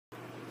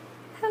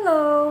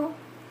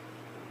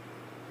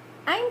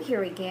I'm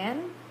here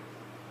again.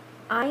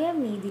 I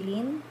am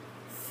Maydeleene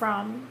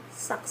from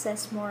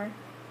SUCCESSMORE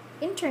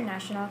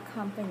International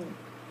Company.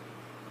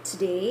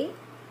 Today,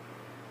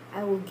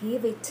 I will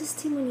give a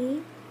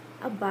testimony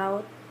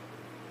about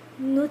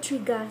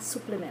NUTRIGA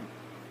supplement.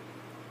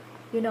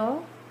 You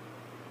know,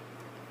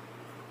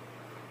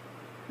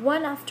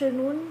 one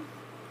afternoon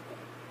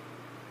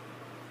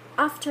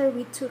after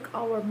we took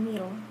our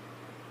meal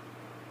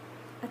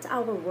at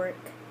our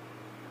work,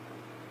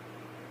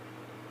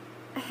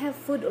 I have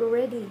food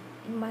already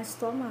in my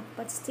stomach,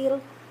 but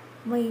still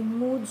my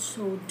mood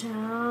so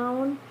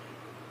down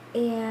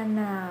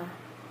and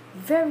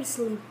very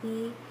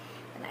sleepy,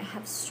 and I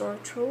have sore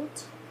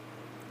throat,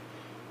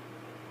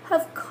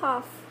 have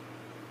cough.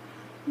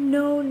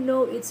 No,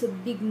 it's a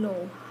big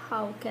no.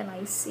 How can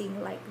I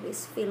sing like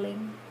this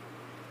feeling?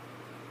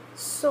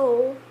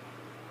 So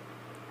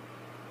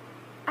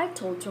I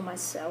told to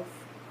myself,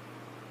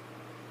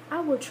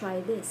 I will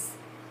try this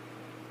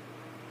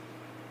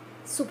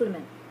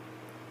supplement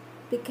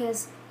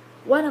because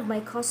one of my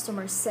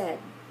customers said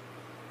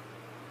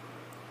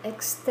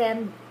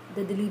extend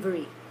the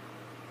delivery.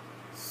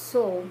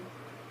 So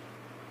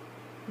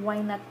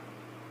why not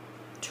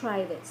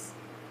try this?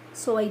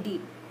 So I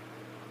did.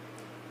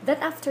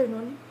 That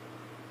afternoon,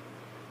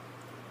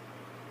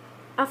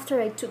 after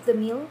I took the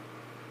meal,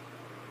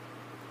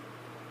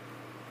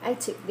 I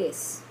took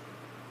this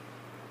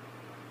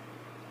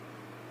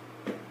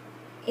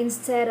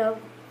instead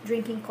of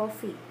drinking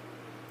coffee.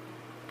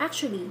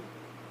 Actually,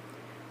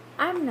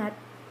 I'm not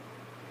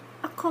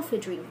a coffee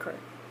drinker,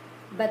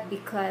 but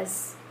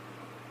because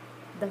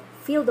the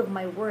field of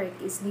my work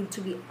is need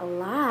to be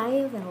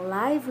alive and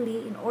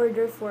lively in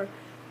order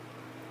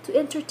to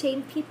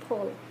entertain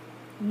people,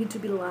 need to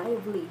be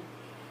lively.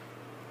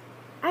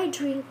 I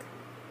drink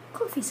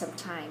coffee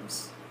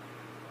sometimes,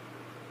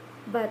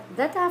 but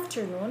that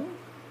afternoon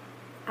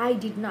I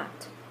did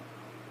not.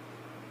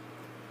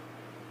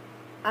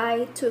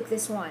 I took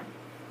this one,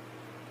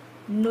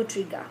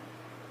 NUTRIGA,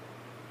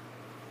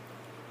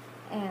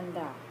 and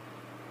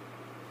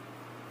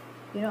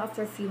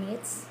after a few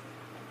minutes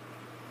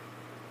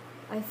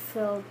I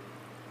felt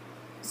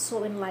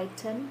so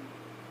enlightened.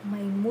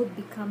 My mood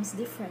becomes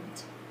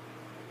different,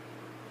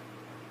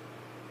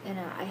 and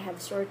I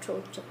have sore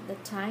throat at the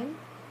time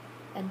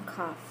and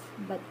cough,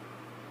 but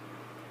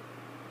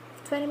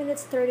 20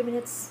 minutes, 30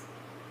 minutes,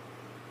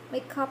 my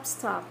cough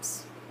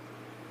stops.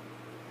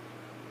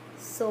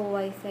 So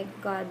I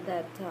thank God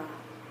that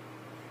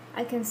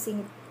I can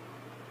sing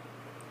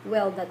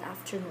well that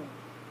afternoon.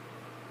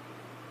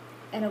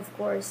 And of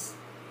course,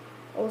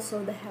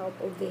 also the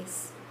help of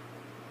this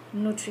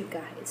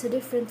NUTRIGA. It's a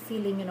different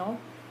feeling.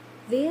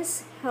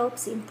 This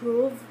helps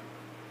improve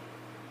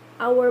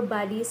our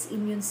body's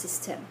immune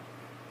system.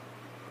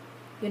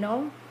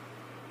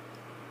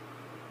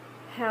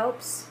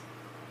 Helps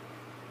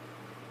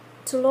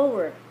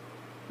to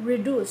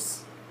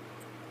reduce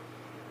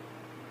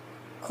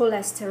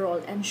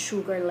cholesterol and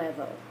sugar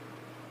level.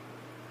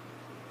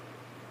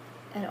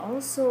 And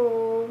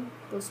also,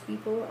 those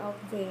people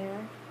out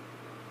there,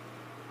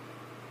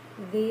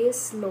 they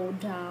slow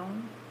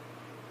down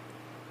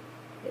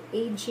the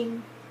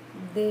aging,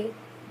 the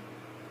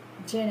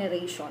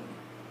generation.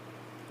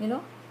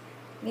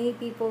 Many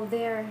people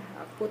there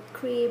put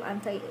cream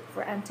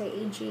for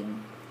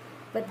anti-aging,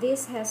 but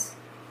this has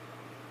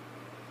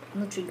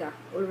NUTRIGA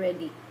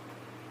already,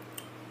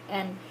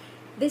 and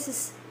this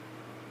is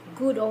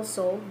good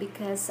also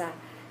because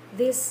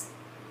this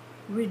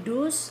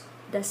reduce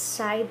the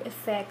side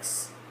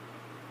effects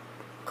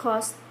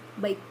caused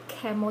by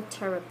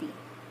chemotherapy.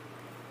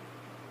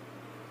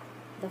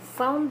 The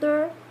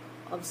founder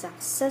of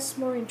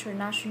SUCCESSMORE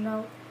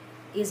International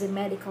is a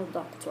medical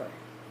doctor,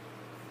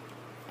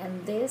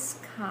 and this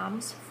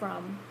comes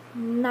from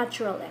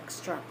natural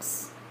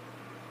extracts.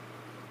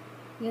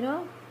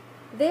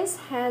 This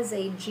has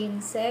a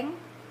ginseng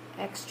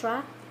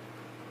extract,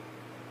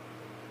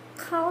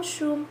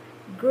 calcium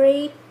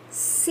grape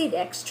seed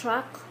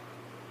extract,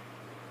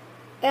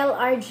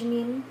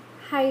 L-arginine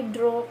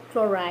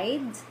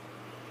hydrochloride,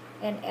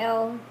 and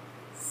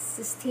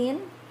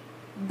L-cysteine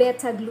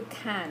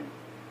beta-glucan,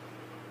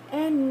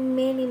 and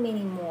many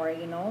more,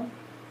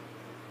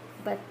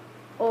 but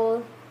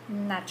all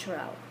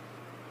natural.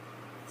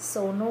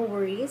 So no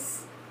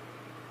worries,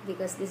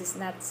 because this is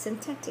not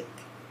synthetic.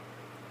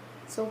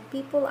 So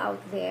people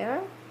out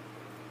there,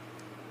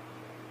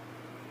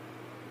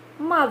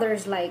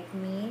 mothers like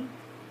me,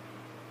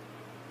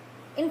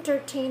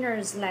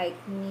 entertainers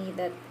like me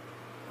that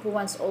who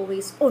wants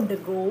always on the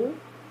go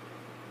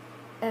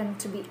and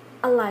to be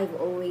alive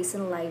always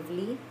and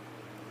lively,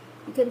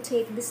 you can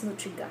take this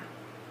NUTRIGA.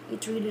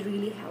 It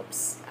really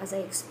helps, as I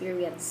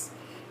experience.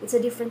 It's a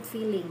different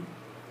feeling.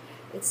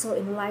 It's so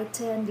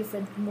enlightened,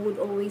 different mood,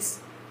 always,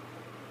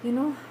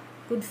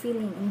 good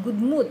feeling and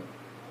good mood.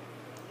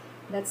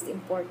 That's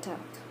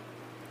important.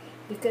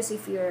 Because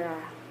if you're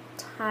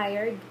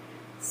tired,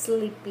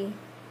 sleepy,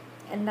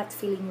 and not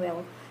feeling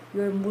well,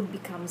 your mood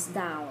becomes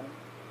down,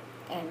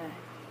 and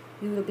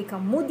you will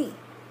become moody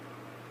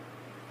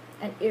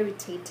and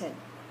irritated.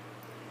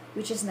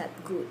 which is not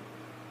good.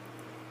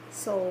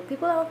 So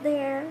people out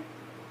there,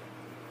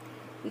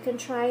 you can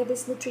try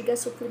this NUTRIGA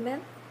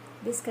supplement.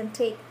 This can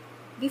take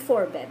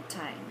before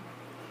bedtime.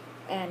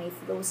 And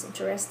if those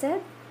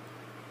interested,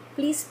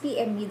 please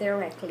PM me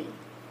directly.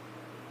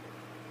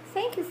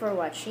 Thank you for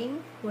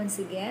watching. Once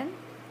again,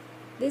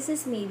 this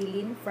is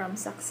Maydeleene from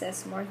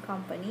SUCCESSMORE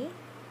Company.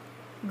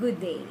 Good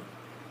day.